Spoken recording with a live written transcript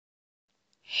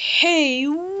Hey,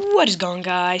 what is going on,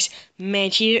 guys?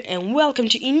 Matt here and welcome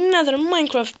to another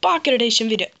Minecraft Pocket Edition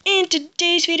video. In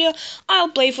today's video, I'll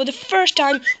play for the first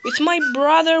time with my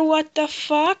brother. What the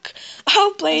fuck?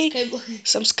 I'll play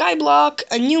some SKYBLOCK,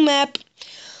 a new map.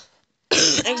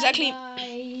 exactly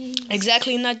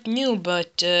not new,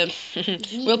 but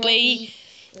we'll play.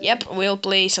 Yep, we'll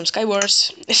play some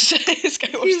Skywars.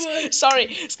 Skywars. Sorry,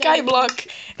 SKYBLOCK.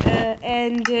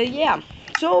 Yeah.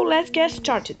 So let's get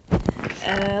started.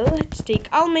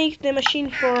 I'll make the machine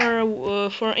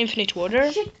for infinite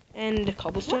water and the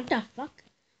cobblestone. What the fuck?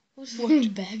 What's one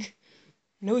bag?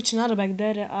 No, it's not a bag.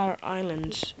 There are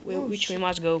islands which we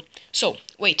must go. So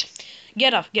wait,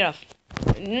 get off.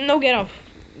 No, get off.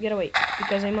 Get away,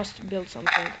 because I must build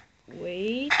something.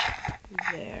 Wait,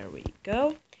 there we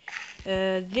go.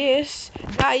 This,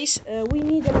 guys, we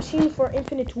need a machine for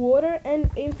infinite water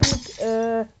and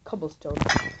infinite cobblestone.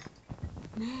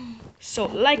 So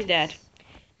like that.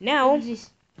 Now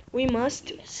we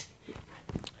must.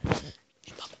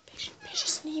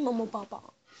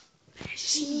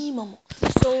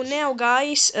 So now,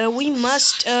 guys, we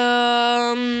must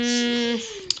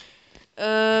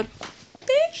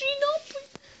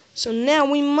So now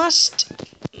we must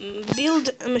build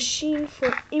a machine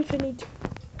for infinite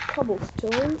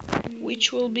cobblestone,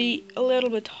 which will be a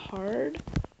little bit hard,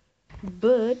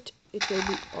 but it will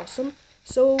be awesome.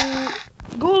 So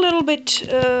go a little bit.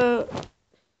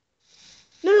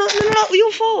 No,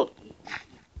 you'll fall.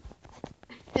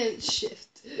 And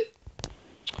shift.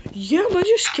 Yeah, but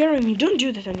you're scaring me. Don't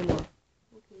do that anymore.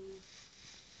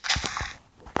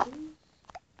 Okay.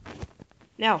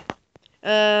 Now,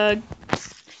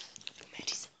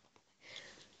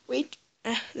 wait.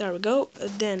 There we go.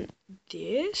 Then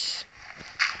this.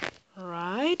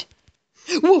 Right.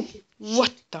 Whoa!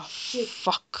 What the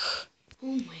fuck? Oh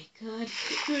my god,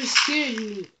 you're scaring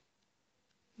me.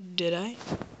 Did I?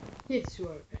 Yes, you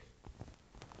are.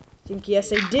 Think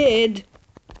yes, I did.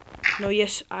 No,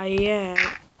 yes, I am.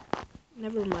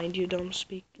 Never mind. You don't know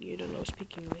speak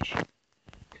English.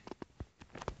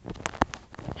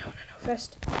 No.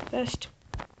 Fast.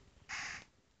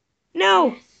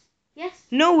 No. Yes.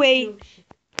 No way. No,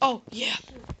 Oh yeah.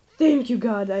 Thank you,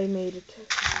 God. I made it.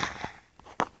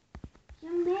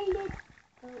 you made it.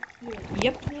 Oh, yeah.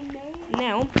 Yep. You made it.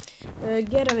 Now,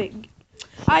 get away.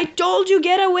 I told you,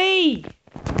 get away.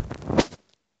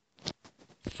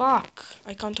 Fuck.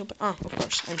 I can't open. Ah, of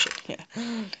course. I'm shit. Yeah.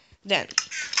 Then,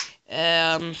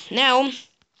 now,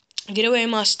 get away.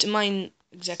 Must mine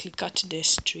exactly cut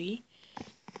this tree.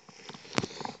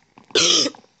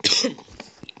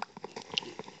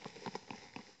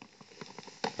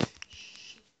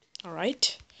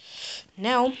 Alright.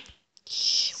 Now,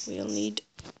 we'll need.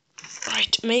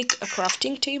 Right, make a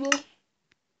crafting table.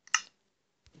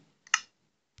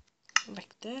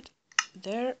 Like that.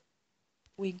 There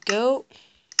we go.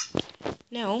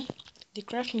 Now, the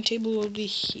crafting table will be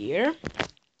here.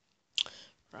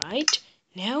 Right.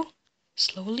 Now,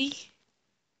 slowly,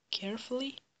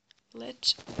 carefully,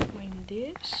 let's mine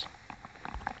this.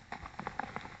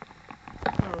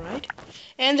 Alright.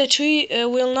 And the tree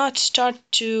will not start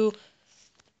to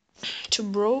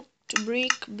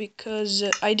break because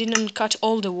I didn't cut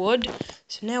all the wood.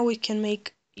 So now we can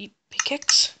make a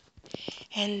pickaxe.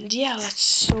 And yeah,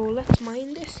 let's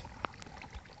mine this.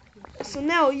 So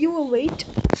now you will wait.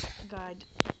 God,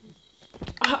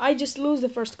 I just lose the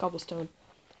first cobblestone.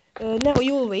 Now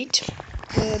you will wait.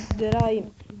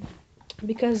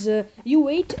 Because you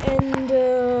wait,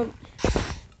 and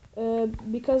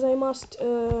because I must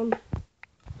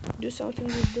do something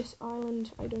with this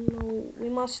island. I don't know. We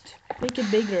must make it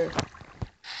bigger.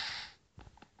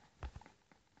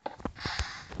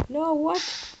 No, what?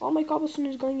 All my cobblestone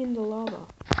is going in the lava.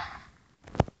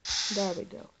 There we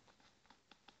go.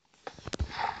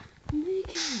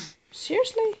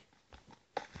 Seriously?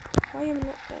 Why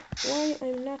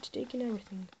I'm not taking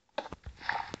everything?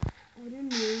 I don't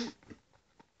know.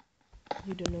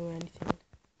 You don't know anything.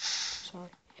 Sorry.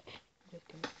 Just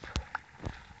kidding.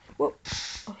 Whoa.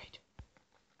 Alright.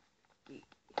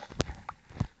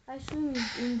 I swim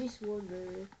in this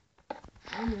water.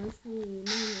 I know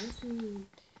swim.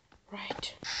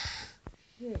 Right.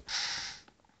 Shit.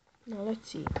 Now let's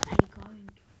see. I'm going.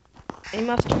 I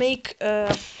must make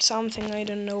something, I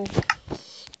don't know.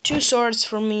 2 swords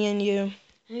for me and you.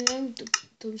 I'm going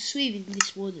to swim in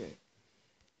this water.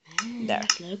 There.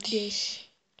 Like this.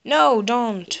 No,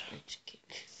 don't.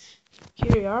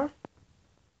 Here you are.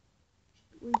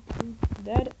 Wait.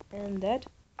 That and that.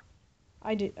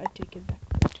 I take it back.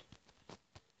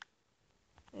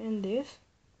 And this.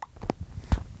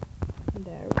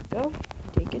 There we go.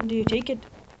 Take it. Do you take it?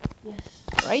 Yes.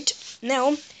 Right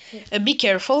now, be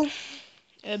careful,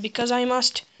 because I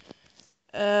must.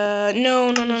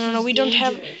 No. We don't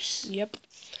have. Yep.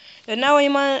 Now I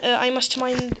must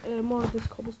mine more of this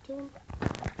cobblestone.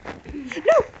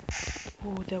 No.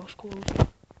 Oh, that was cool.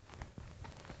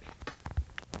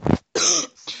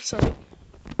 Sorry.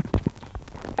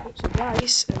 So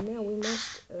guys, now we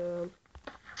must.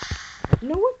 You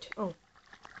know what? Oh.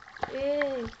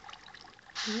 Yay.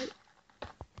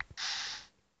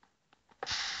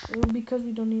 Because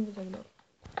we don't need it anymore.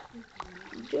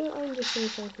 Yeah, I'm just saying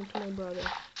something to my brother.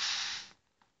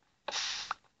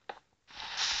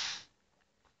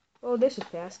 Oh, this is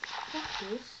fast.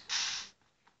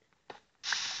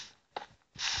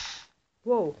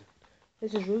 Whoa,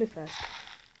 this is really fast.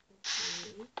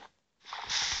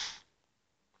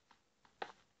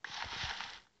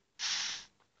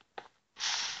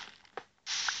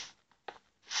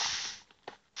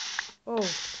 Oh,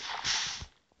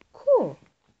 cool.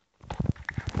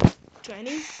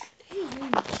 20.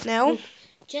 Now,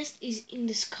 Chest is in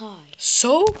the sky.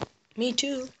 so me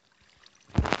too.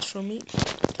 It's from me.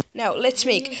 Now let's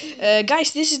make,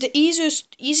 guys. This is the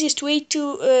easiest way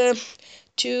to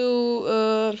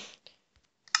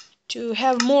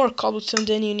have more cobblestone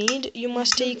than you need. You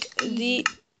must take the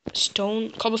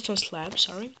cobblestone slab.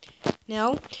 Sorry.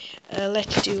 Now,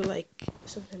 let's do like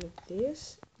something like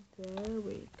this. There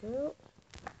we go.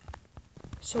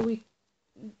 So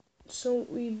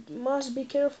we must be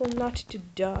careful not to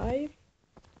die.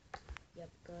 Yep,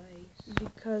 guys.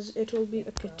 Because it will be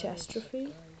a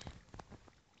catastrophe.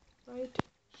 Right?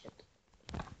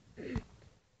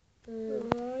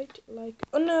 Right, like,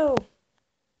 oh no!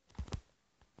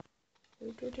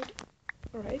 Wait.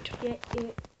 Alright. Yeah,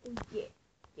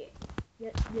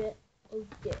 oh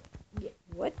yeah.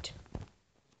 What?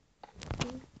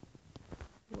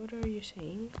 What are you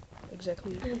saying?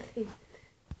 Exactly.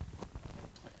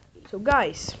 So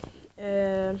guys,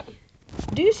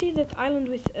 do you see that island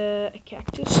with a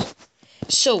cactus?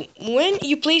 So when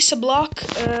you place a block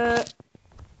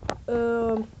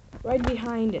right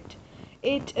behind it,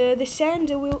 the sand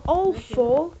will all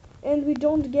fall, and we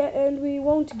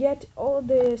won't get all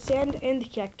the sand and the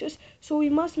cactus. So we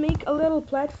must make a little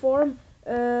platform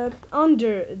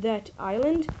under that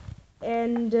island,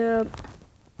 and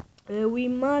we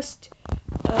must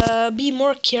be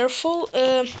more careful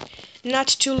not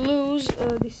to lose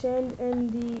the sand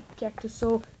and the cactus.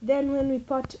 So then when we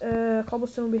put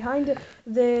cobblestone behind it,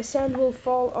 the sand will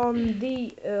fall on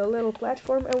the little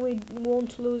platform, and we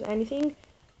won't lose anything.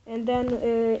 And then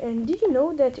and did you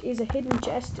know that is a hidden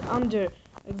chest under,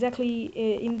 exactly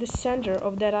in the center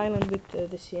of that island with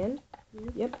the sand?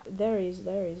 Yep, there is.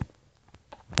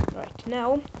 Right,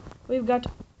 now we've got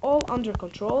all under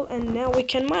control, and now we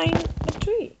can mine a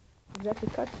tree. Exactly,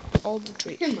 cut all the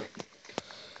trees.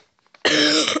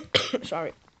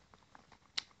 Sorry.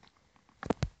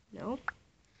 No.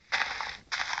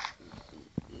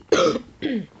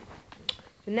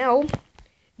 Now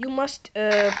you must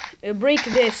break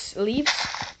this leaves.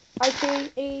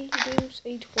 IKA games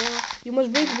 84. You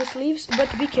must break these leaves,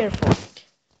 but be careful.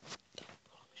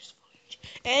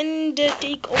 And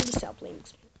take all the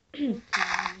saplings.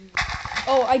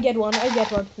 Oh, I get one. That is a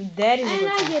good thing.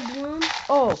 I get one.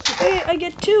 Oh, hey, I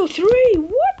get 2, 3.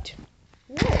 What?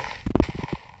 Whoa.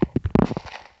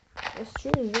 That's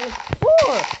 3 and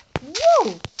 4.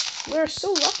 Whoa. We're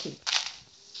so lucky.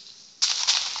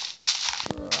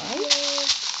 Right.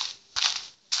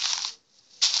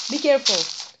 Be careful.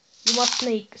 You must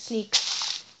sneak.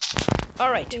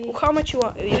 Alright. Okay. How much you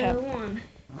have? 1.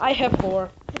 I have 4.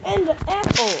 And the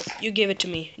apple. You give it to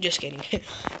me. Just kidding.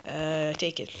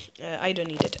 Take it. I don't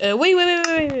need it.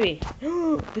 Wait.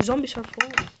 The zombies are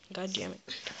falling. God damn it.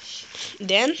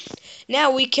 Then,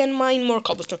 now we can mine more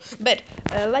cobblestone. But,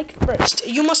 like first,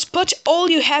 you must put all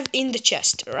you have in the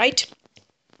chest, right?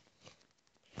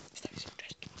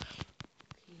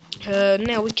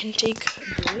 Now we can take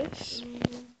this.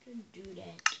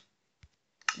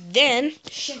 Then,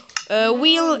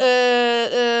 we'll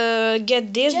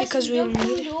get this because we'll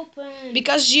need it.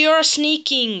 Because you're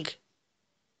sneaking.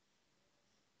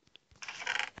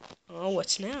 Oh,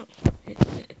 what's now?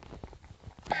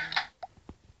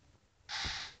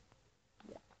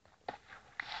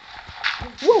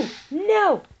 Whoa!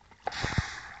 No!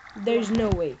 There's no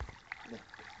way.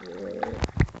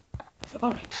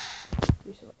 Alright.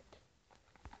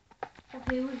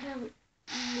 Okay, we have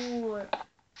more.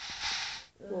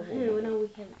 Whoa. Now we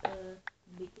have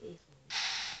big ace.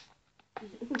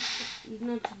 It's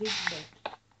not big, but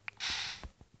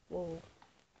Whoa.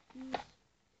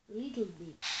 little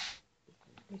big.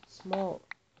 It's small.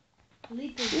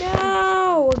 Little.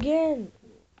 No! Again!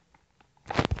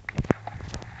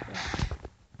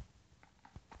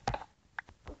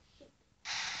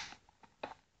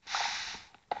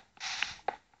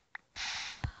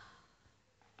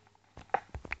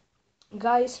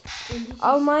 Guys, And this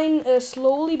I'll is mine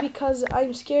slowly because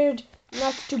I'm scared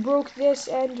not to broke this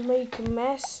and make a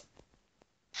mess.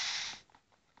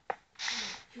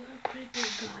 you're a creeper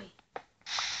guy.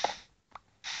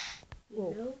 You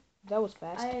Whoa. know? That was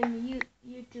fast. I am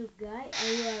YouTube guy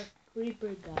and you are creeper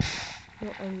guy.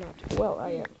 No, I'm not. Well,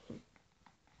 I am.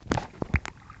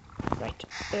 Right.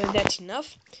 That's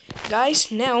enough.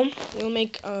 Guys, now we'll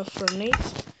make a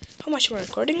furnace. How much we're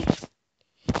recording?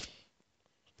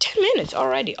 10 minutes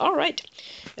already. Alright.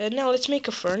 Now let's make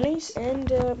a furnace and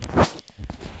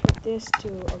put this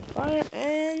on fire.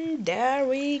 And there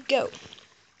we go.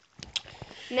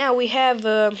 Now we have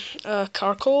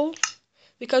charcoal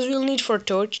because we'll need for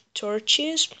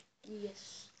torches.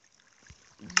 Yes.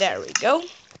 There we go.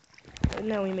 And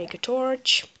now we make a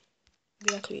torch.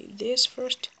 Exactly this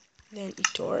first, then a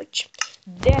torch.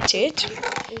 That's it.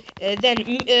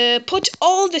 Then put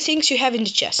all the things you have in the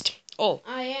chest. All.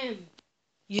 I am.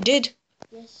 You did?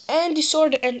 Yes. And the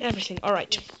sword and everything.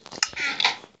 Alright.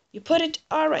 Yes. You put it.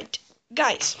 Alright.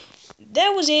 Guys, that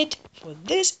was it for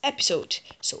this episode.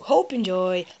 So hope you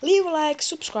enjoy. Leave a like,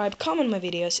 subscribe, comment my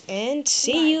videos, and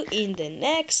see you in the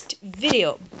next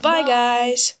video. Bye.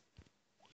 Guys.